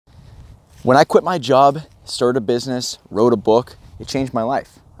When I quit my job, started a business, wrote a book, it changed my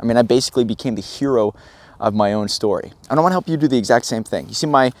life. I mean, I basically became the hero of my own story. And I want to help you do the exact same thing. You see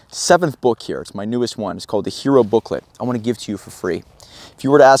my 7th book here, it's my newest one. It's called The Hero Booklet. I want to give to you for free. If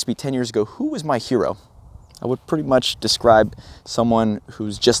you were to ask me 10 years ago, who was my hero? I would pretty much describe someone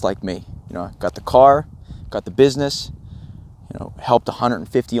who's just like me. You know, got the car, got the business, you know, helped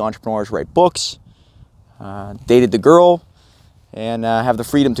 150 entrepreneurs write books, dated the girl, and have the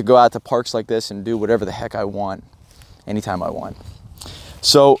freedom to go out to parks like this and do whatever the heck I want, anytime I want.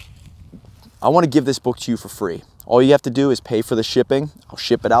 So I want to give this book to you for free. All you have to do is pay for the shipping. I'll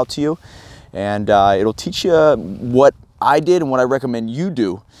ship it out to you, and it'll teach you what I did and what I recommend you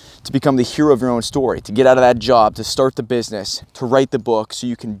do to become the hero of your own story, to get out of that job, to start the business, to write the book so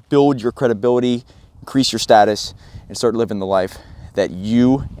you can build your credibility, increase your status, and start living the life that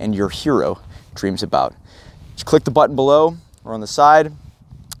you and your hero dreams about. Just click the button below or on the side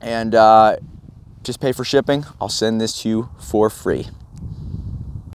and just pay for shipping. I'll send this to you for free.